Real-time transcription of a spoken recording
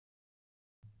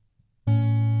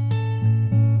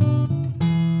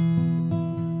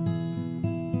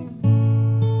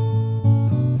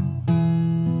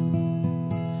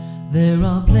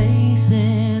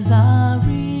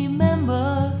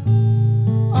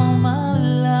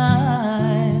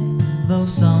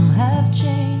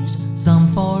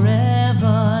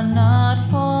forever, not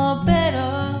for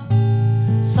better.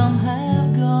 Some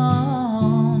have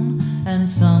gone and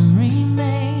some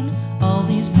remain. All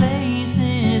these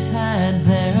places had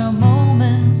their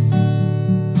moments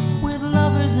with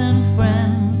lovers and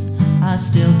friends. I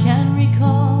still can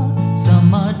recall.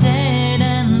 Some are dead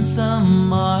and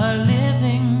some are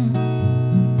living.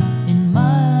 In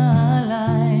my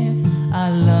life I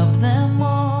loved them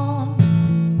all,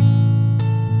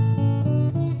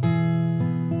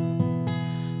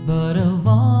 but of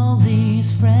all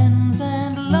these friends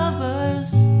and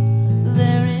lovers,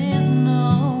 there is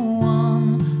no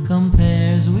one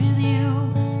compares with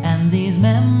you and these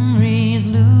memories.